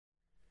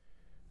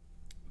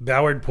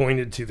Ballard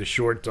pointed to the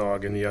short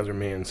dog in the other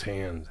man's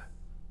hand.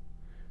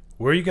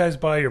 "Where you guys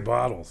buy your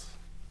bottles?"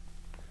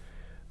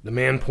 The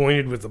man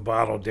pointed with the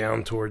bottle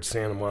down towards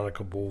Santa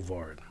Monica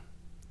Boulevard.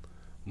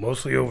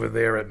 "Mostly over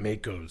there at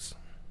Mako's."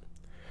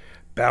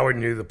 Ballard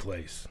knew the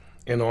place,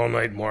 an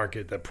all-night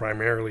market that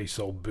primarily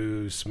sold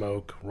booze,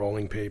 smoke,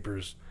 rolling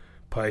papers,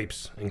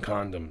 pipes, and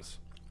condoms.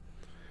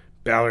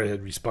 Ballard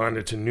had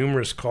responded to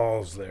numerous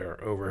calls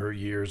there over her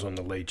years on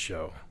The Late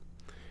Show.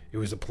 It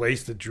was a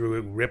place that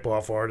drew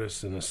rip-off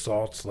artists and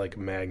assaults like a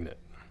magnet.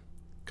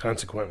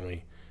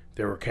 Consequently,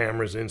 there were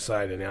cameras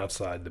inside and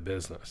outside the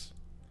business.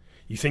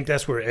 "You think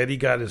that's where Eddie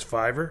got his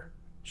 $5?"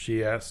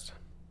 she asked.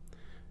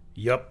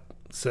 "Yup,"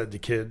 said the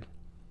kid.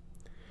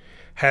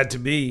 "Had to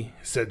be,"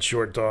 said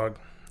Short Dog.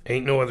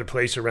 "Ain't no other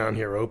place around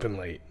here open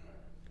late."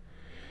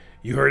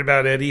 "You heard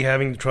about Eddie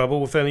having trouble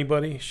with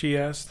anybody?" she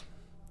asked.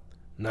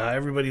 "Nah,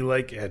 everybody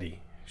like Eddie,"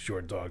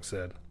 Short Dog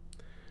said.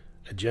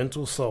 "A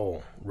gentle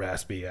soul,"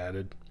 Raspy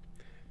added.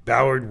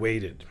 Ballard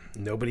waited.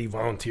 Nobody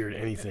volunteered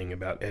anything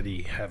about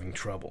Eddie having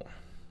trouble.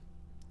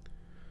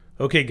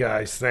 "Okay,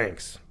 guys,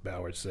 thanks,"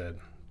 Ballard said.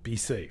 "Be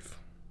safe."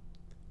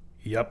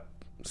 "Yup,"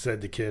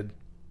 said the kid.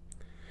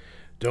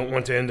 "Don't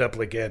want to end up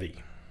like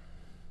Eddie."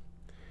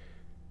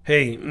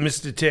 "Hey, Miss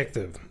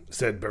Detective,"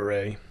 said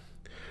Beret.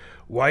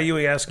 "Why are you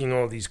asking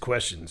all these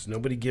questions?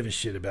 Nobody gave a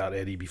shit about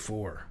Eddie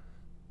before."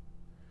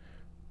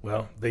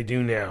 "Well, they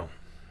do now.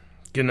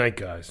 Good night,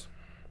 guys."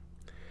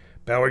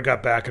 Ballard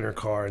got back in her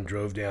car and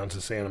drove down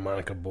to Santa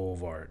Monica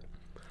Boulevard.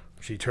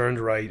 She turned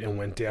right and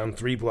went down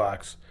 3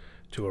 blocks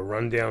to a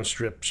rundown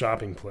strip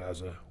shopping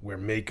plaza where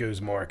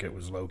Mako's Market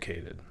was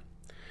located.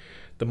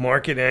 The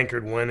market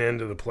anchored one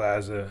end of the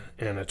plaza,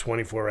 and a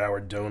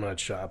 24-hour donut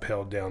shop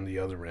held down the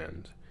other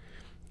end.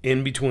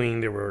 In between,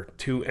 there were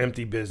 2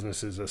 empty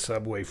businesses, a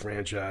Subway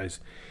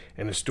franchise,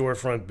 and a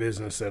storefront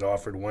business that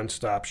offered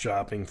one-stop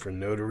shopping for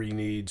notary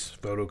needs,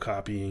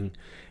 photocopying,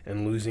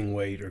 and losing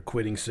weight or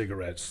quitting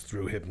cigarettes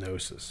through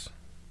hypnosis.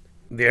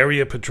 The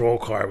area patrol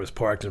car was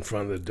parked in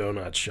front of the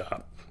donut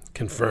shop,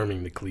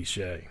 confirming the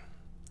cliché.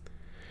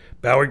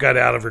 Ballard got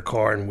out of her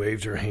car and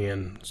waved her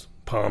hands,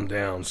 palm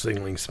down,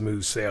 signaling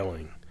smooth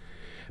sailing.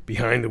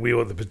 Behind the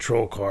wheel of the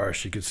patrol car,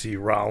 she could see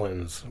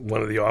Rollins,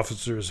 one of the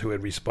officers who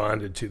had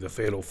responded to the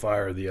fatal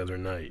fire the other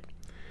night.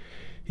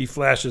 He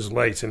flashed his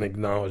lights in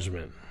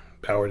acknowledgement.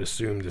 Ballard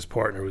assumed his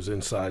partner was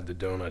inside the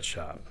donut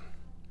shop.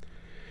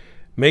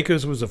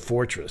 Mako's was a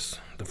fortress.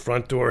 The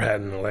front door had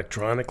an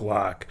electronic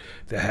lock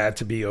that had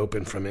to be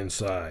opened from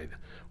inside.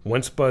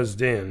 Once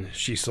buzzed in,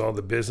 she saw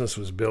the business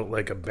was built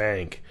like a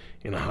bank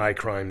in a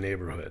high-crime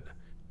neighborhood.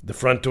 The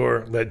front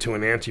door led to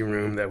an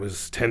anteroom that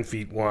was 10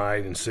 feet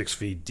wide and 6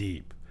 feet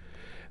deep.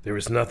 There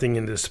was nothing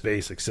in this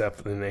space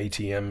except an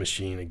ATM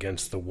machine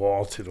against the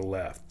wall to the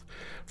left.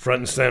 Front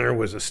and center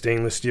was a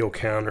stainless steel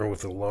counter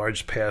with a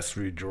large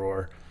pass-through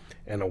drawer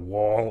and a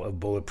wall of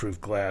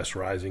bulletproof glass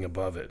rising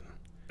above it.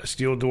 A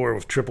steel door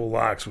with triple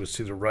locks was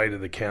to the right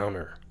of the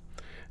counter.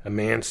 A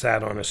man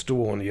sat on a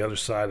stool on the other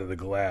side of the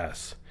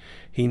glass.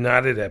 He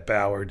nodded at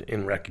Ballard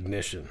in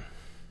recognition.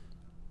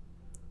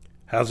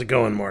 "How's it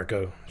going,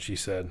 Marco?" she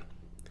said.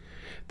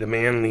 The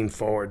man leaned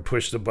forward,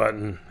 pushed a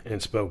button,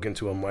 and spoke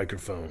into a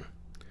microphone.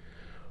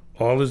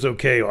 "All is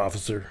okay,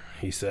 officer,"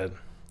 he said.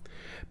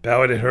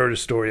 Ballard had heard a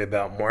story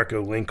about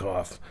Marco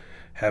Linkoff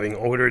having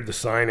ordered the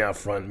sign out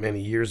front many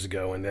years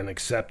ago and then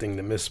accepting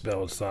the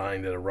misspelled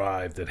sign that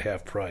arrived at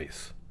half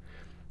price.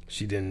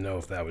 She didn't know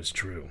if that was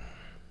true.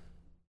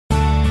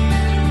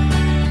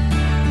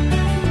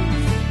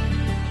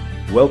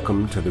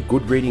 Welcome to the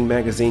Good Reading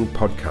Magazine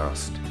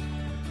podcast.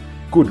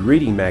 Good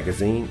Reading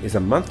Magazine is a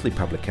monthly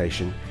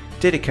publication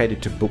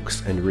dedicated to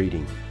books and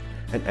reading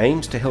and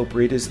aims to help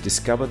readers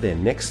discover their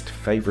next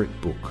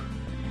favourite book.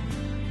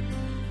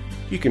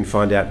 You can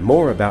find out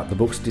more about the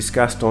books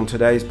discussed on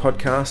today's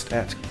podcast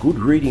at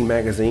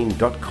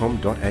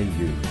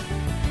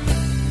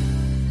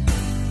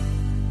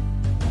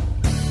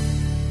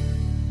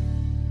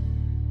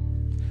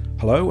goodreadingmagazine.com.au.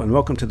 Hello and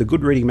welcome to the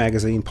Good Reading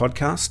Magazine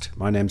podcast.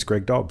 My name's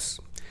Greg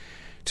Dobbs.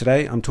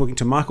 Today I'm talking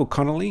to Michael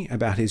Connelly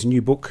about his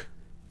new book,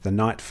 The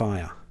Night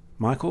Fire.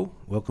 Michael,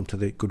 welcome to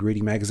the Good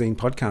Reading Magazine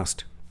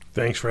podcast.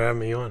 Thanks for having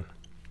me on.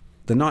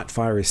 The Night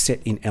Fire is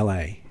set in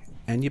LA,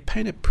 and you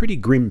paint a pretty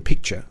grim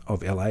picture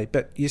of LA,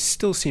 but you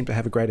still seem to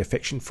have a great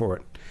affection for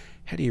it.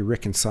 How do you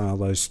reconcile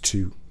those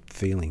two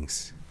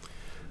feelings?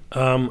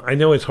 I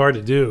know it's hard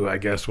to do, I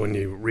guess, when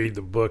you read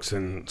the books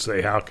and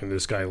say, how can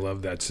this guy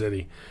love that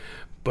city?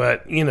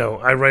 But, you know,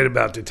 I write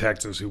about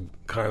detectives who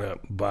kind of,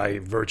 by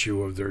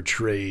virtue of their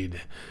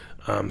trade,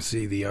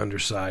 see the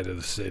underside of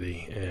the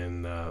city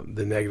and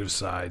the negative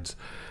sides.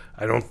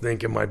 I don't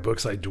think in my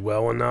books I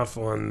dwell enough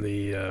on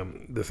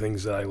the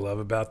things that I love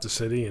about the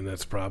city, and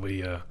that's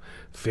probably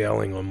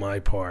failing on my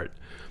part.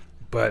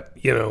 But,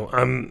 you know,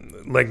 I'm,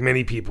 like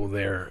many people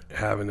there,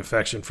 have an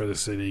affection for the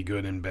city,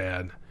 good and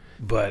bad.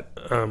 But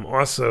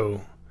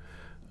also,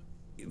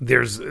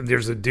 there's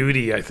a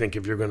duty, I think,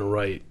 if you're going to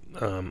write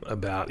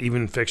about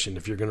even fiction.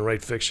 If you're going to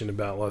write fiction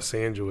about Los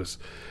Angeles,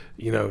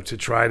 to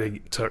try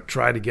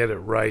to get it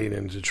right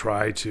and to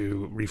try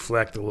to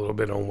reflect a little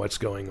bit on what's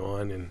going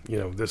on. And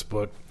this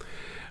book,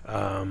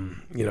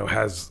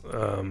 has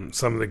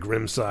some of the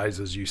grim sides,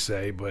 as you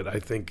say, but I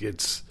think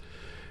it's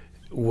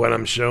what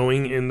I'm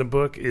showing in the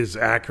book is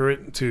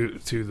accurate to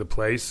the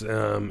place.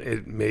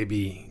 It may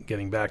be,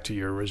 getting back to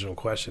your original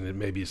question,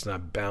 it's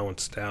not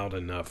balanced out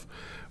enough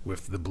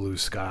with the blue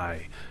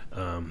sky,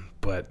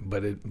 but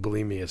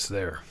believe me, it's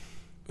there.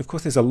 Of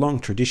course, there's a long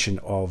tradition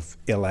of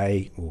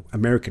LA or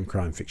American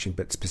crime fiction,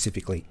 but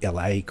specifically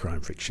LA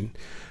crime fiction.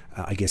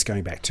 I guess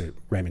going back to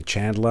Raymond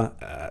Chandler,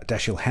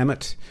 Dashiell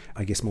Hammett,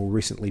 I guess more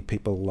recently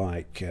people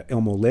like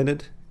Elmore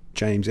Leonard,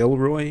 James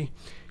Ellroy,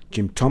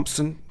 Jim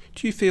Thompson.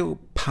 Do you feel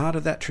part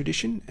of that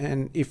tradition?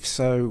 And if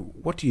so,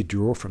 what do you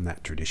draw from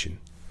that tradition?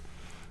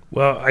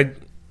 Well,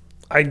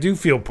 I do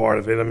feel part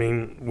of it. I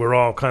mean, we're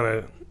all kind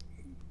of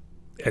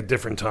at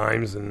different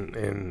times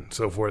and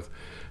so forth,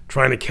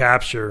 trying to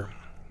capture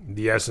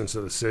the essence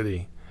of the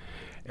city.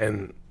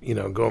 And,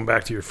 going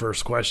back to your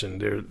first question,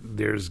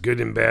 there's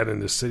good and bad in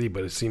the city,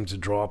 but it seems to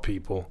draw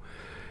people.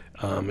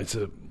 It's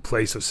a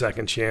place of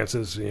second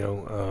chances.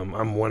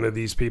 I'm one of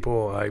these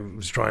people. I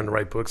was trying to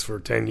write books for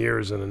 10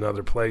 years in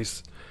another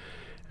place,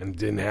 and it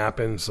didn't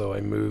happen. So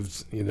I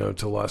moved,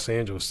 to Los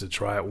Angeles to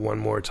try it one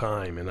more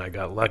time, and I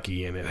got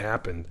lucky, and it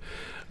happened.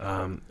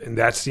 And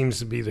that seems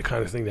to be the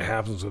kind of thing that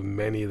happens with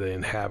many of the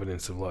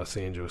inhabitants of Los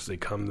Angeles. They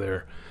come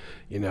there,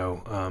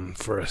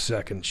 for a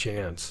second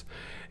chance.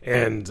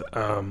 And,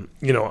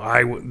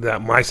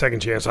 my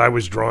second chance, I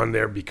was drawn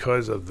there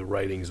because of the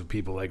writings of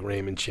people like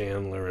Raymond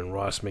Chandler and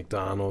Ross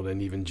MacDonald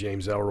and even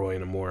James Ellroy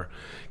in a more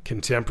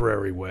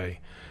contemporary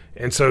way.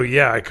 And so,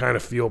 I kind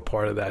of feel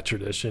part of that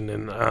tradition.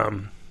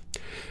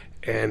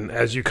 And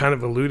as you kind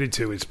of alluded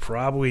to, it's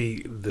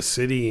probably the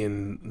city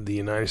in the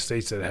United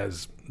States that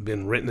has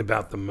been written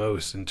about the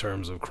most in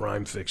terms of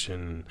crime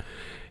fiction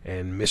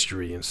and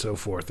mystery and so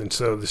forth. And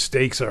so the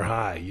stakes are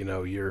high.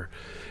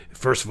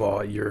 First of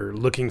all, you're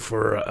looking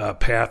for a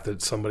path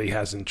that somebody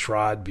hasn't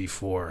trod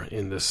before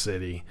in this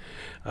city.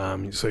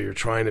 So you're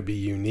trying to be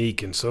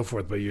unique and so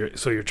forth. But you're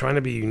trying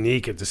to be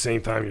unique at the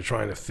same time you're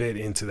trying to fit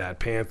into that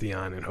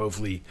pantheon, and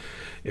hopefully,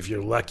 if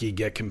you're lucky,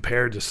 get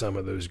compared to some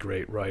of those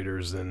great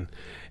writers and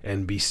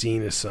be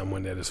seen as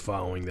someone that is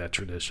following that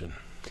tradition.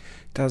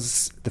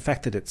 Does the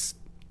fact that it's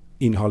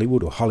in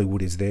Hollywood or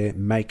Hollywood is there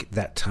make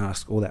that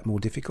task all that more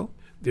difficult?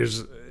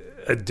 There's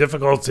a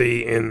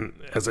difficulty in,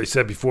 as I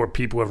said before,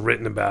 people have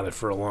written about it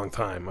for a long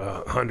time.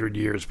 100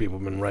 years people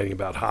have been writing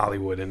about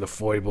Hollywood and the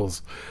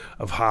foibles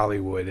of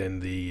Hollywood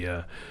and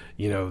the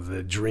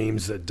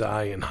dreams that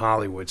die in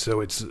Hollywood. So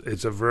it's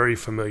a very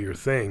familiar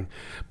thing.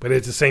 But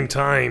at the same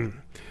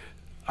time,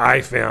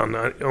 I found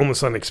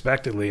almost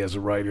unexpectedly as a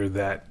writer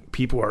that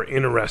people are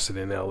interested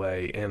in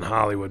LA and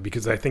Hollywood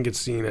because I think it's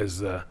seen as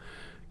the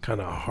kind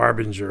of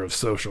harbinger of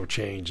social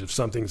change. If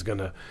something's going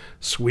to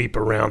sweep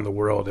around the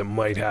world, it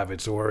might have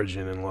its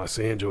origin in Los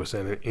Angeles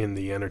and in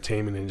the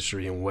entertainment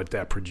industry and what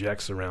that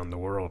projects around the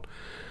world.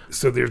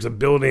 So there's a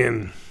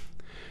built-in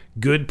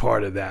good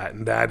part of that,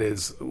 and that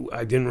is,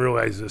 I didn't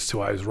realize this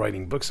till I was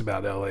writing books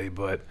about LA,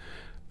 but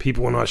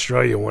people in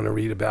Australia want to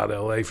read about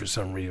LA for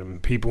some reason.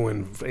 People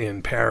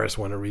in Paris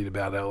want to read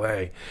about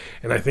LA.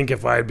 And I think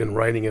if I had been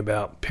writing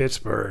about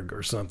Pittsburgh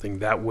or something,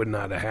 that would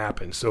not have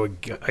happened. So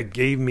it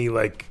gave me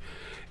like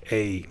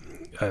a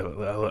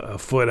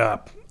foot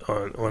up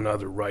on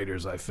other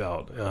writers, I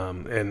felt.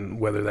 And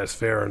whether that's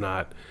fair or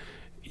not,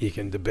 you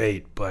can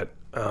debate. But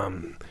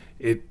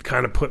it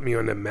kind of put me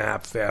on the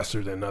map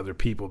faster than other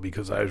people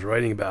because I was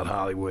writing about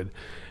Hollywood.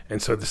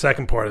 And so the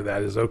second part of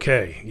that is,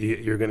 okay,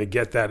 you're going to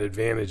get that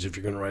advantage if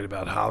you're going to write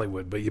about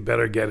Hollywood, but you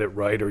better get it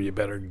right, or you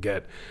better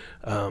get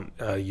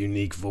a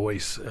unique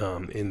voice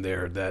in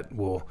there that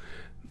will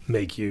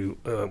make you,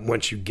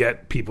 once you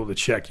get people to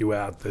check you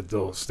out, that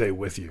they'll stay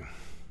with you.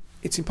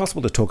 It's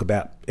impossible to talk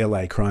about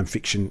LA crime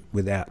fiction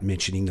without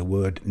mentioning the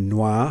word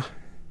noir,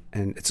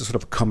 and it's a sort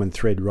of a common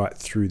thread right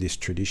through this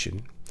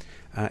tradition.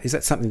 Is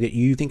that something that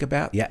you think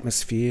about, the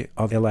atmosphere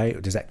of LA,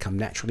 or does that come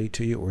naturally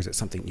to you, or is it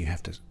something you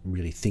have to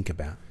really think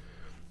about?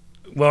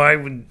 Well, I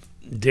would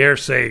dare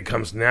say it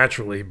comes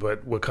naturally,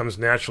 but what comes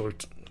naturally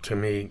to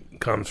me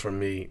comes from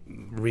me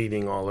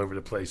reading all over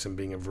the place and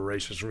being a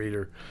voracious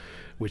reader,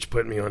 which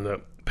put me on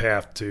the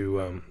path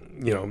to,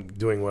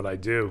 doing what I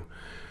do.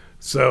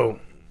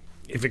 So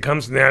if it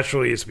comes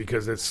naturally, it's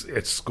because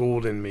it's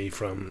schooled in me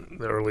from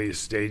the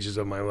earliest stages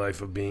of my life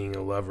of being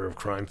a lover of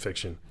crime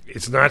fiction.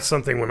 It's not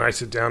something when I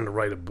sit down to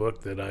write a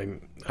book that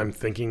I'm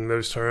thinking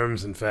those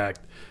terms. In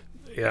fact,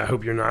 I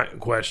hope your next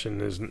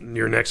question is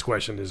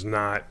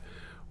not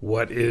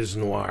what is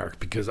noir,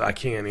 because I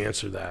can't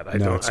answer that. I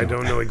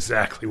don't know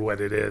exactly what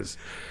it is.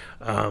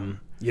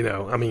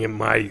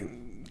 My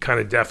kind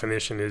of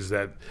definition is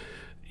that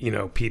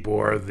people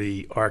are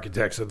the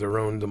architects of their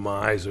own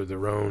demise or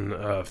their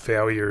own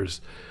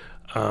failures.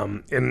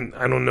 And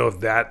I don't know if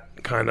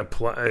that kind of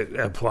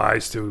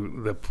applies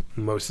to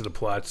most of the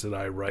plots that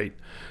I write.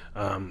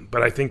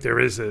 But I think there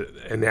is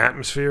an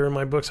atmosphere in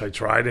my books. I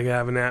try to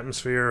have an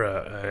atmosphere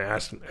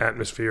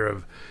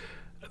of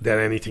that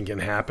anything can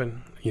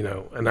happen,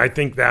 and I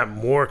think that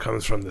more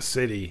comes from the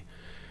city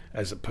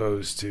as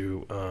opposed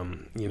to,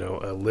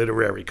 a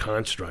literary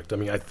construct. I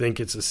mean, I think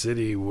it's a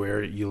city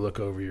where you look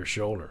over your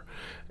shoulder,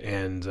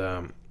 and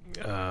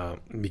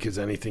because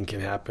anything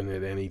can happen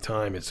at any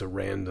time, it's a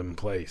random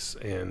place.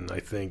 And I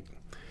think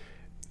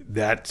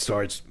that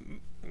starts,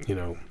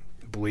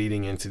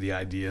 bleeding into the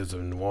ideas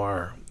of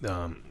noir.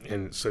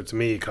 And so to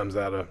me, it comes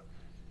out of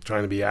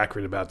trying to be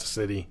accurate about the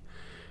city,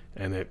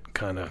 and it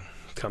kind of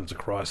comes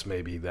across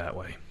maybe that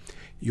way.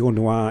 Your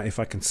noir, if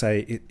I can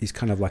say, it is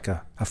kind of like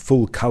a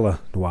full color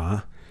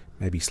noir,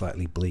 maybe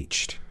slightly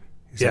bleached.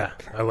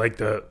 I like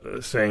the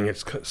saying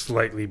it's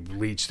slightly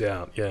bleached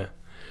out. Yeah.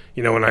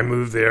 When I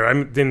moved there, I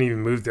didn't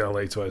even move to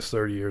LA till I was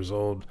 30 years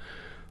old,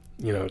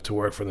 to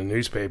work for the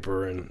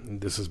newspaper.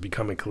 And this has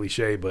become a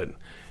cliche, but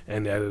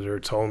an editor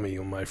told me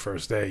on my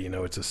first day,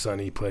 it's a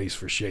sunny place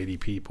for shady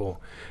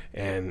people.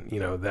 And,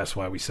 that's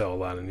why we sell a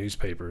lot of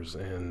newspapers.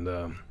 And,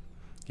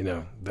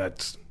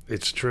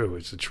 it's true.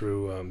 It's a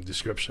true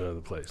description of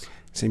the place.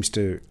 Seems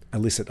to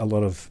elicit a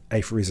lot of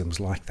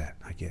aphorisms like that,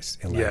 I guess.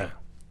 LA.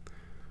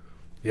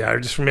 Yeah, I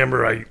just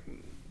remember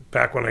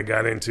back when I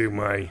got into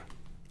my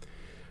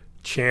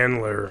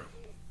Chandler,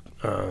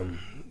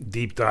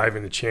 deep dive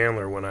into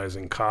Chandler when I was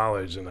in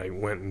college, and I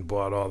went and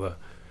bought all the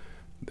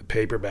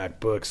paperback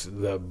books.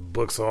 The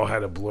books all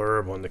had a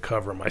blurb on the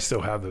cover. I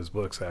still have those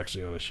books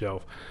actually on the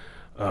shelf.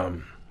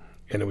 And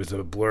it was a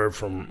blurb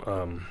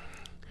from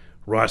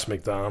Ross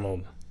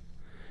McDonald,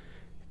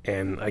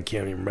 and I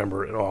can't even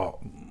remember it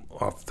all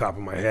off the top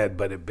of my head,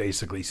 but it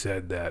basically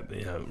said that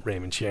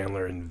Raymond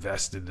Chandler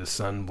invested the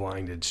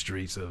sun-blinded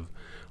streets of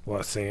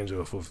Los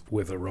Angeles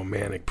with a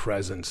romantic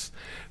presence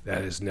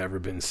that has never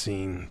been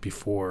seen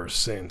before or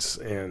since.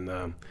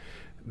 And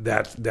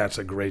that's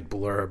a great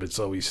blurb. It's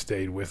always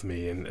stayed with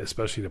me, and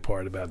especially the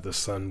part about the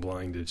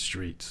sun-blinded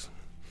streets.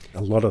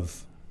 A lot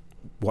of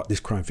what this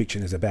crime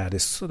fiction is about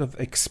is sort of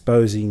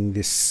exposing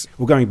this,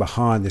 or going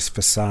behind this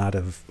facade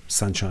of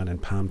sunshine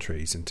and palm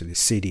trees into this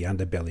seedy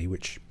underbelly,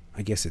 which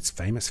I guess it's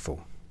famous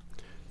for.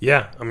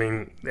 Yeah, I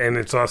mean, and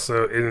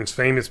it's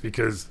famous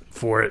because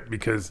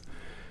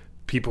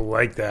people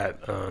like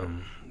that,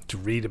 to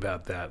read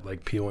about that,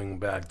 like peeling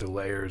back the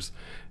layers.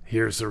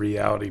 Here's the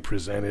reality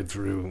presented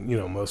through,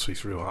 mostly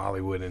through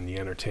Hollywood and the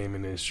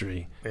entertainment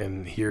industry.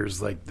 And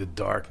here's like the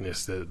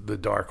darkness, the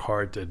dark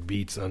heart that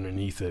beats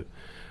underneath it.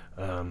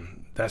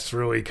 That's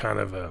really kind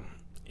of a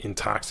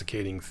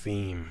intoxicating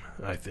theme,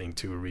 I think,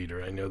 to a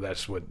reader. I know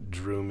that's what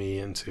drew me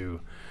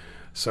into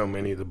so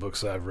many of the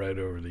books I've read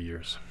over the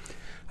years.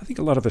 I think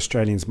a lot of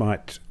Australians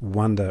might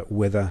wonder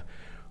whether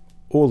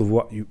all of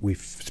what we've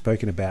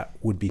spoken about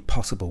would be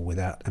possible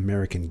without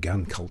American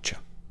gun culture.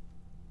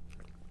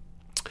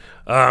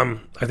 I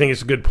think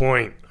it's a good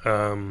point.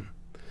 Can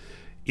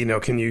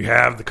you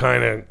have the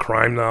kind of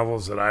crime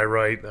novels that I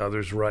write,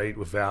 others write,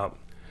 without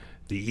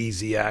the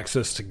easy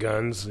access to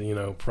guns?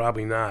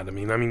 Probably not.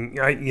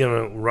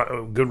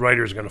 Good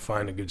writers are going to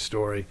find a good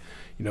story.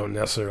 You don't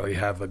necessarily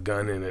have a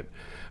gun in it,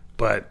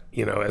 but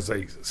as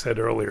I said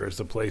earlier, it's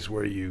a place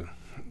where you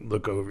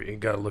got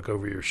to look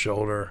over your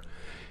shoulder.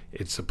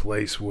 It's a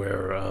place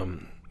where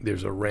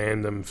there's a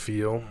random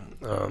feel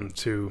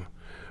to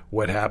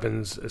what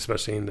happens,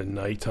 especially in the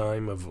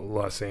nighttime of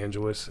Los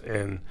Angeles,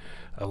 and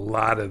a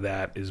lot of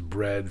that is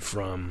bred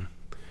from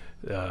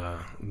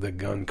the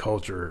gun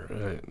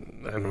culture.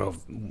 I don't know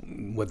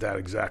what that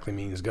exactly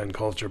means, gun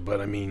culture,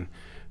 but I mean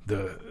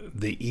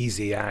the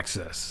easy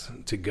access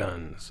to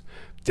guns.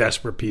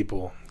 Desperate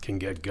people can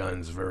get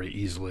guns very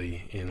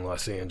easily in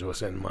Los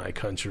Angeles and my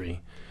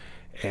country,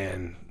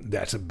 and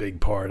that's a big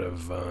part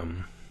of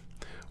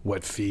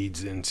what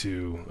feeds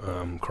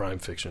into crime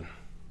fiction.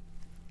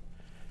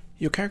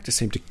 Your characters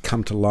seem to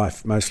come to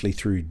life mostly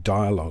through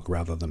dialogue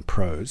rather than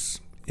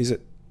prose. Is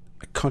it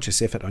a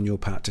conscious effort on your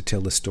part to tell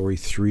the story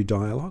through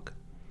dialogue?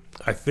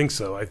 I think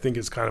so. I think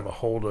it's kind of a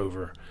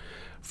holdover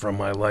from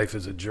my life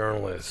as a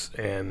journalist.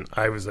 And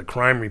I was a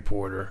crime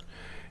reporter.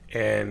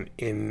 And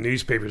in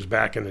newspapers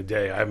back in the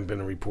day, I haven't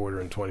been a reporter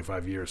in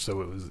 25 years,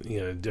 so it was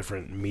a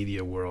different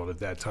media world at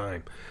that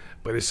time.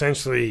 But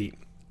essentially,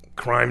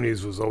 crime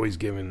news was always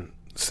given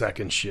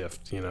second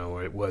shift,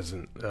 it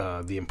wasn't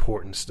the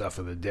important stuff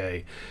of the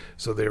day.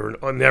 So they were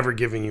never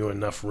giving you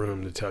enough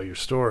room to tell your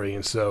story.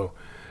 And so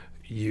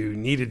you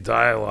needed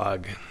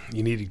dialogue,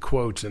 you needed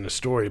quotes in a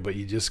story, but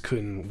you just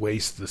couldn't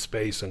waste the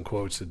space on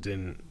quotes that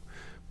didn't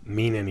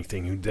mean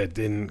anything, that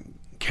didn't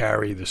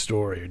carry the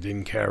story or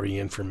didn't carry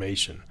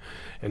information.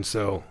 And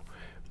so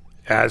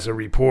as a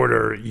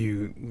reporter,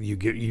 you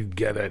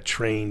get a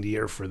trained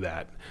ear for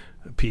that,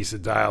 a piece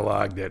of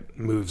dialogue that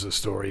moves a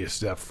story a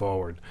step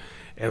forward.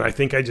 And I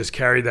think I just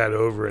carried that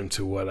over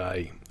into what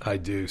I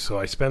do. So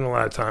I spend a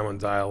lot of time on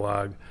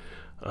dialogue.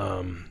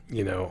 I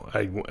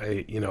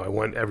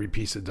want every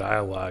piece of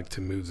dialogue to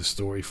move the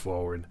story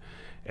forward.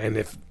 And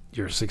if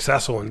you're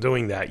successful in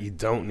doing that, you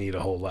don't need a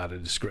whole lot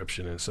of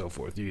description and so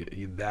forth.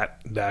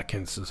 That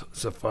can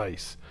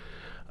suffice.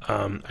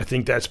 I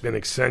think that's been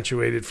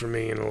accentuated for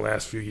me in the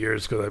last few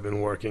years because I've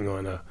been working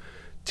on a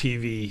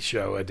TV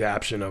show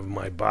adaptation of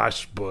my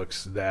Bosch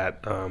books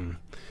that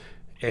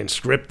and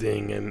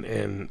scripting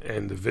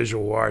and the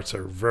visual arts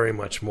are very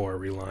much more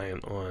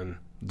reliant on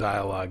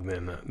dialogue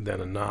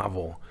than a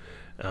novel.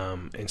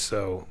 And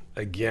so,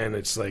 again,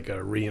 it's like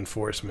a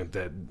reinforcement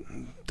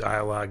that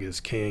dialogue is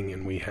king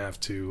and we have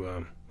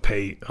to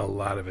pay a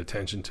lot of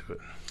attention to it.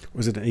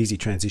 Was it an easy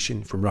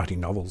transition from writing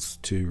novels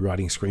to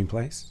writing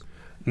screenplays?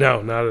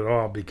 No, not at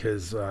all,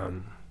 because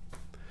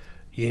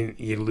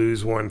you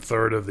lose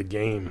 1/3 of the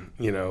game.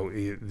 In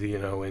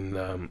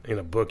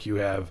a book you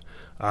have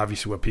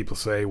obviously what people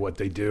say, what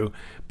they do,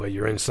 but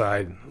you're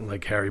inside,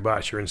 like Harry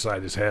Bosch, you're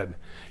inside his head.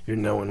 You're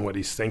knowing what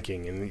he's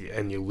thinking,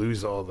 and you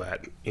lose all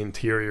that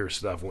interior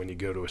stuff when you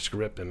go to a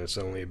script, and it's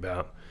only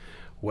about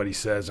what he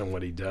says and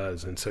what he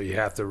does. And so you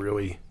have to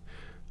really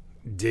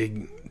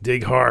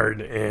dig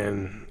hard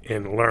and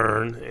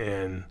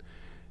learn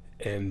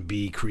and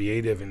be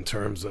creative in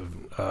terms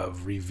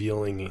of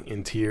revealing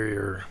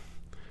interior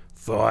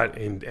thought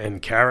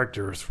and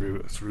character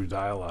through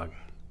dialogue.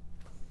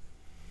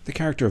 The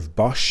character of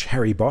Bosch,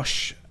 Harry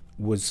Bosch,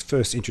 was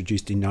first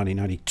introduced in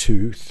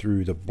 1992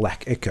 through the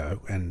Black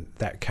Echo, and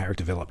that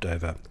character developed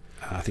over,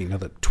 I think,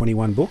 another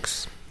 21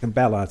 books. And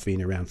Ballard's been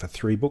around for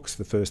 3 books,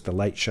 the first, The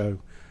Late Show,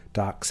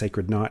 Dark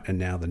Sacred Night, and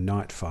now The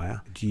Night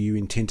Fire. Do you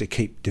intend to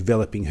keep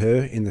developing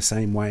her in the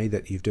same way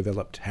that you've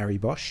developed Harry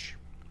Bosch?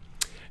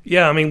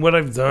 Yeah, I mean, what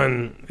I've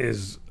done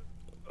is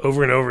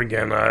over and over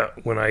again,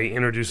 when I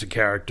introduce a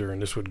character,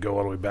 and this would go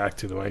all the way back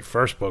to my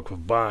first book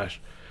with Bosch,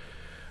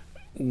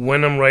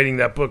 when I'm writing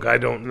that book, I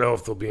don't know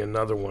if there'll be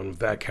another one with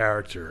that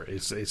character.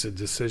 It's a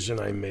decision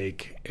I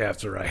make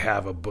after I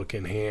have a book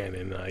in hand,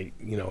 and I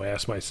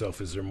ask myself,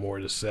 is there more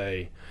to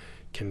say?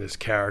 Can this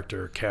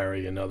character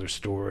carry another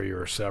story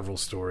or several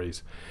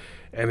stories?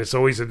 And it's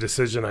always a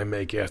decision I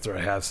make after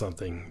I have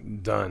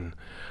something done.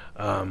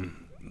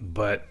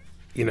 But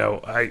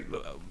I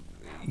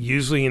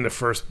usually in the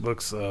first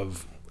books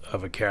of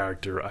a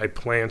character, I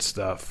plan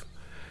stuff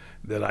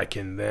that I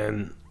can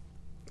then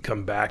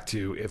come back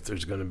to if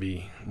there's going to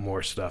be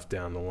more stuff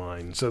down the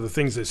line. So the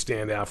things that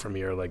stand out for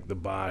me are like the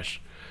Bosch.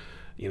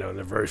 In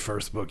the very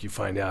first book, you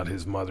find out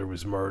his mother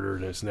was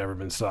murdered and it's never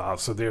been solved.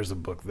 So there's a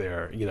book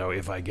there.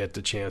 If I get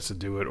the chance to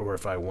do it or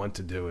if I want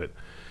to do it.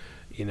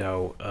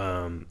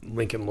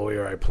 Lincoln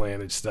Lawyer, I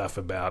planted stuff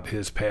about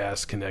his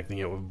past, connecting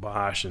it with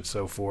Bosch and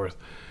so forth.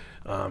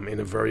 In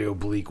a very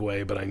oblique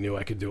way, but I knew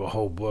I could do a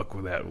whole book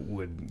that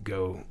would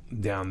go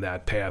down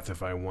that path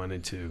if I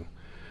wanted to.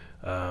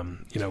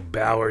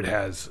 Ballard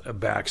has a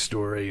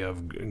backstory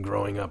of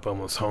growing up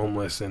almost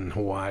homeless in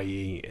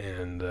Hawaii,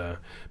 and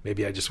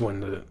maybe I just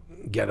wanted to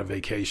get a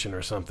vacation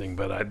or something,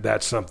 but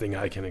that's something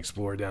I can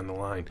explore down the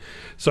line.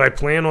 So I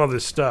plan all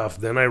this stuff,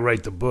 then I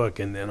write the book,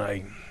 and then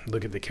I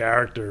look at the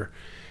character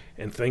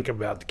and think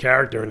about the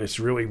character, and it's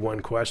really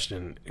one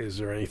question: is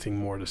there anything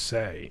more to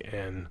say?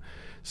 And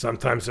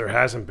sometimes there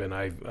hasn't been.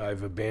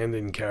 I've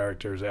abandoned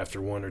characters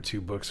after 1 or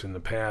 2 books in the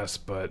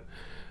past, but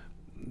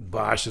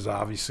Bosch has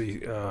obviously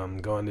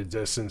gone the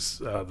distance.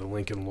 The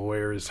Lincoln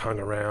Lawyer has hung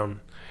around,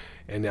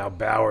 and now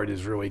Ballard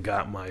has really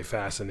got my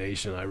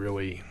fascination. I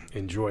really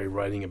enjoy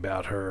writing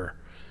about her.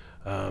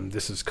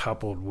 This is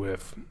coupled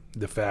with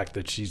the fact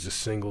that she's a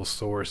single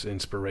source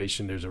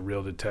inspiration. There's a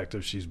real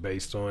detective she's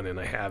based on, and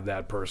I have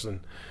that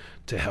person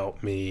to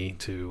help me,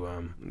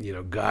 to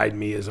guide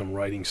me as I'm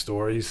writing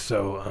stories.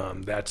 So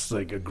that's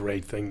like a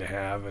great thing to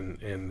have,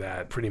 and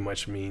that pretty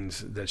much means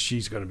that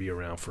she's going to be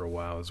around for a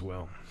while as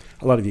well.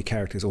 A lot of your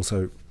characters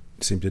also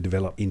seem to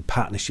develop in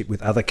partnership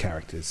with other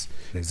characters.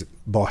 There's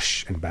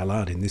Bosch and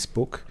Ballard in this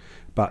book,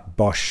 but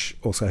Bosch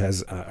also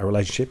has a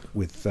relationship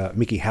with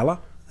Mickey Haller,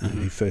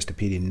 who first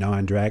appeared in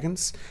 9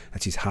 Dragons.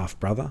 That's his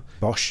half-brother.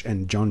 Bosch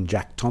and John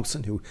Jack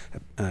Thompson, who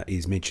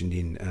is mentioned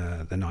in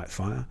The Night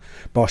Fire.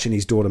 Bosch and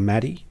his daughter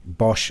Maddie.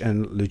 Bosch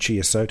and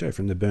Lucia Soto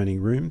from The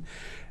Burning Room.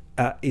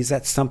 Is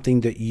that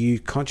something that you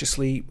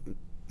consciously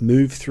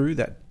move through,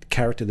 that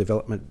character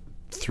development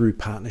through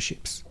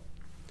partnerships?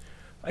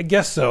 I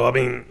guess so. I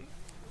mean,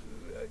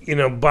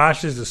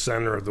 Bosch is the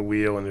center of the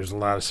wheel, and there's a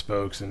lot of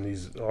spokes,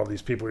 and all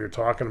these people you're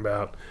talking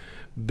about,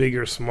 big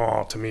or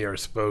small, to me are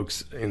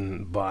spokes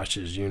in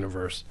Bosch's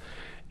universe.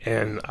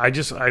 And I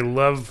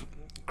love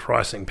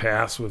crossing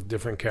paths with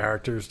different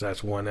characters.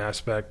 That's one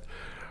aspect.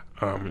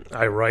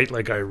 I write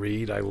like I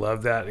read. I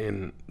love that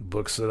in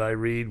books that I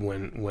read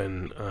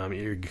when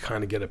you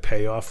kind of get a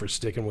payoff for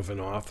sticking with an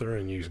author,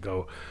 and you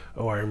go,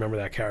 oh, I remember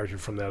that character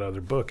from that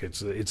other book.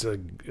 It's a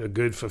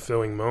good,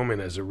 fulfilling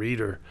moment as a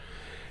reader,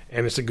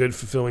 and it's a good,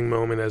 fulfilling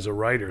moment as a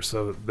writer.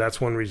 So that's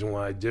one reason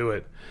why I do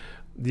it.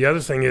 The other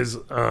thing is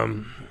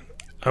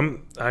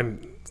I'm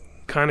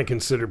kind of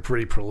considered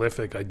pretty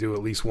prolific. I do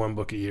at least 1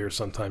 book a year,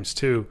 sometimes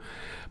 2.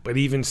 But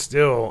even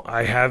still,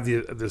 I have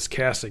this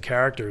cast of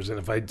characters, and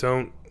if I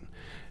don't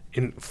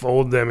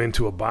fold them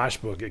into a Bosch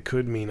book, it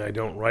could mean I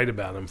don't write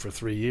about them for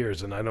 3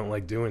 years, and I don't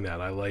like doing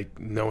that. I like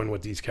knowing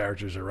what these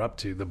characters are up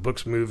to. The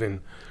books move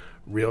in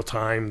real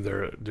time.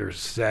 They're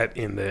set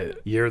in the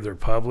year they're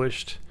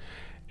published,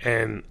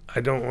 and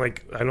I don't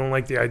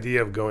like the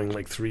idea of going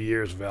like 3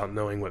 years without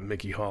knowing what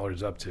Mickey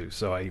Haller's up to.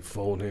 So I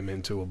fold him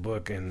into a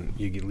book, and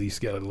you at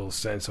least get a little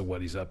sense of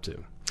what he's up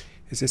to.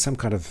 Is there some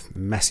kind of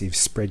massive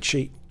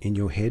spreadsheet in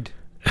your head?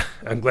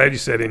 I'm glad you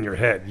said in your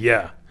head.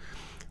 Yeah.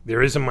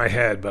 There is in my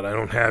head, but I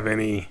don't have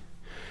any.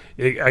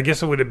 I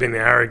guess it would have been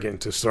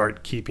arrogant to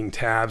start keeping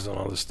tabs on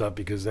all this stuff,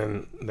 because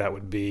then that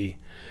would be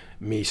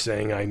me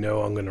saying I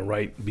know I'm going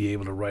to be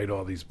able to write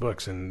all these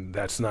books, and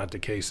that's not the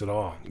case at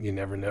all. You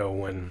never know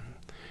when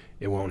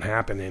it won't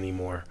happen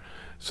anymore.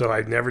 So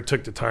I never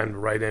took the time to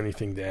write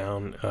anything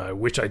down,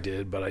 which I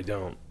did, but I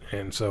don't.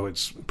 And so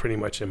it's pretty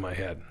much in my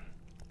head.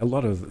 A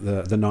lot of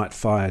the Night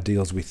Fire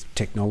deals with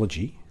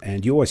technology,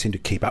 and you always seem to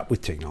keep up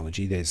with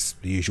technology. There's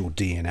the usual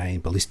DNA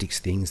and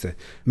ballistics things. The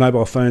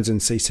mobile phones and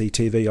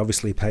CCTV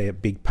obviously play a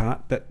big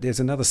part, but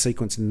there's another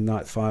sequence in the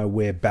Night Fire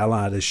where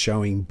Ballard is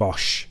showing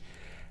Bosch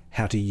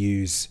how to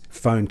use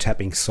phone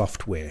tapping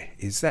software.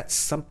 Is that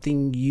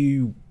something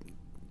you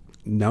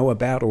know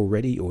about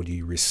already, or do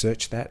you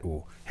research that,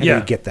 or how do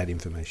you get that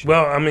information?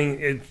 Well, I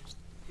mean,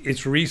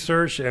 it's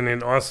research, and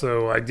then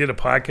also I did a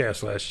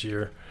podcast last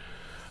year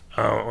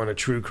on a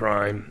true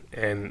crime,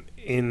 and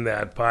in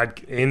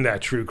that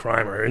true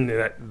crime, or in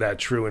that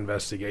true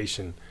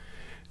investigation,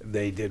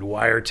 they did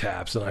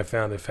wiretaps, and I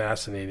found it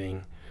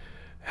fascinating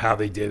how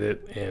they did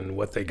it and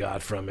what they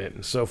got from it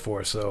and so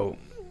forth. So,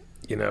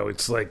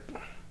 it's like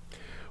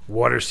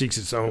water seeks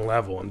its own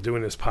level. I'm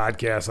doing this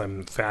podcast.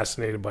 I'm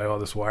fascinated by all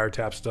this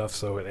wiretap stuff,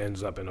 so it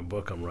ends up in a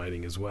book I'm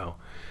writing as well.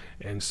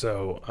 And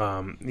so,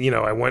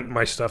 I want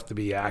my stuff to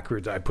be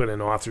accurate. I put an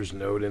author's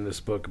note in this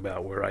book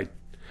about where I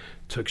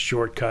took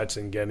shortcuts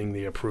in getting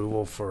the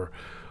approval for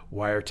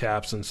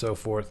wiretaps and so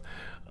forth.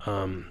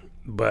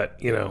 But,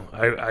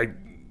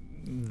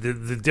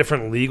 the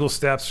different legal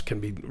steps can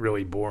be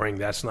really boring.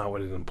 That's not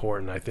what is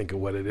important. I think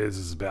what it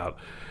is about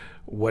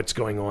what's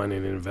going on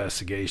in an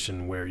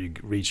investigation, where you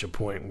reach a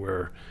point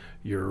where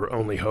your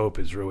only hope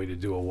is really to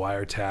do a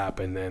wiretap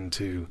and then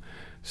to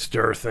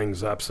stir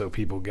things up so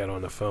people get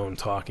on the phone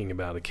talking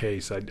about a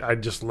case. I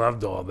just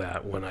loved all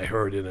that when I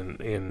heard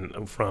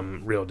it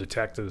from real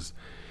detectives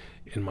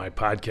in my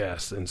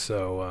podcast, and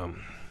so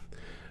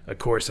of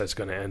course that's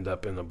going to end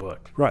up in the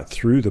book. Right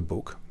through the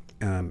book,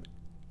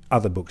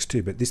 other books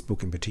too, but this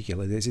book in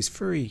particular, there's this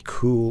very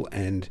cool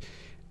and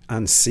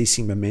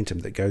unceasing momentum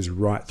that goes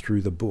right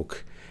through the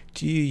book.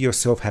 Do you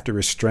yourself have to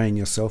restrain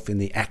yourself in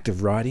the act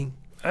of writing?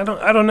 I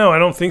don't know. I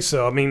don't think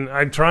so. I mean,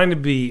 I'm trying to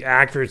be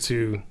accurate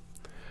to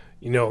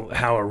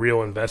how a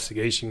real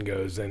investigation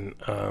goes, and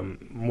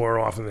more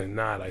often than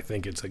not, I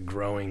think it's a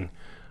growing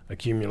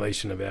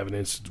accumulation of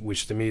evidence,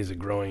 which to me is a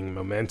growing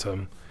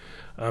momentum.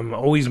 I'm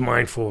always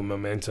mindful of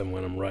momentum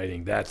when I'm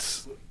writing.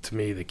 That's, to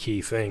me, the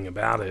key thing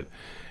about it.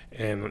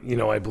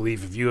 And, I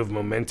believe if you have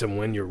momentum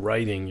when you're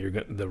writing,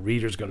 the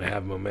reader's going to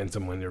have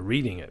momentum when they're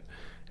reading it.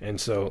 And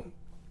so,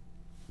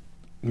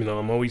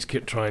 I'm always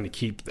trying to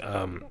keep,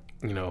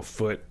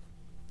 foot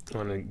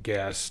on the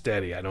gas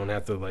steady. I don't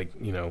have to,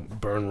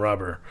 burn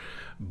rubber,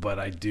 but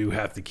I do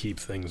have to keep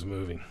things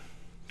moving.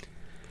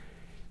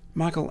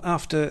 Michael,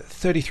 after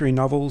 33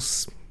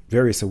 novels,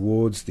 various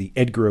awards, the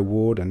Edgar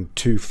Award and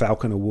 2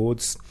 Falcon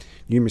Awards,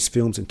 numerous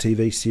films and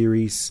TV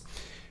series,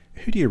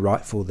 who do you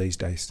write for these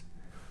days?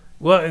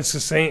 Well, it's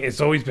the same.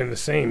 It's always been the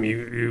same.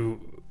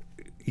 You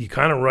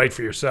kind of write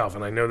for yourself,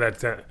 and I know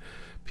that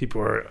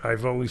people are.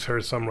 I've always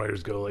heard some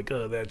writers go like,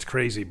 "Oh, that's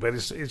crazy," but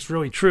it's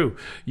really true.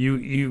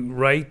 You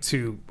write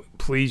to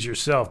please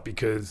yourself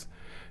because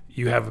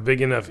you have a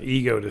big enough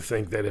ego to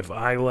think that if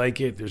I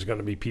like it, there's going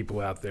to be people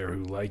out there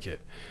who like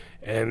it.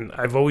 And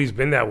I've always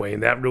been that way,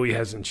 and that really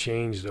hasn't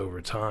changed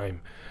over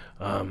time.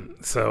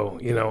 So,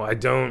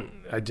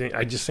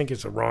 I just think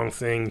it's a wrong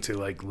thing to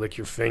lick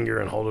your finger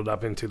and hold it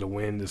up into the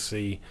wind to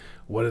see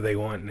what do they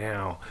want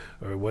now,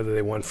 or what do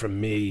they want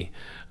from me.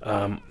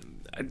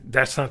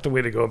 That's not the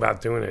way to go about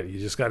doing it. You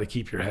just got to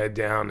keep your head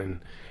down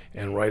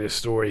and write a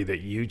story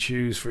that you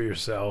choose for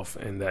yourself,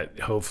 and that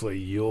hopefully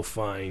you'll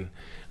find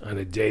on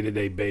a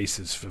day-to-day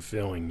basis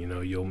fulfilling.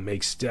 You'll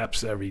make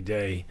steps every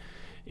day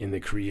in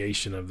the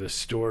creation of this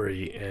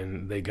story,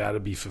 and they got to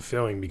be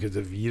fulfilling, because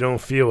if you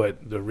don't feel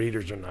it, the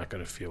readers are not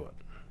going to feel it.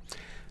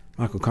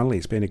 Michael Connelly,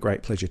 it's been a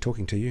great pleasure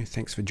talking to you.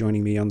 Thanks for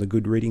joining me on the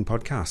Good Reading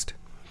Podcast.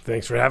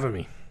 Thanks for having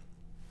me.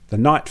 The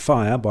Night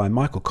Fire by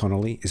Michael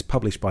Connelly is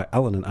published by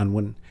Allen &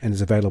 Unwin and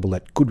is available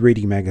at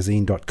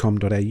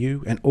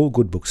goodreadingmagazine.com.au and all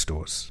good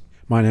bookstores.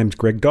 My name's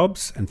Greg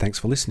Dobbs, and thanks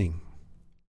for listening.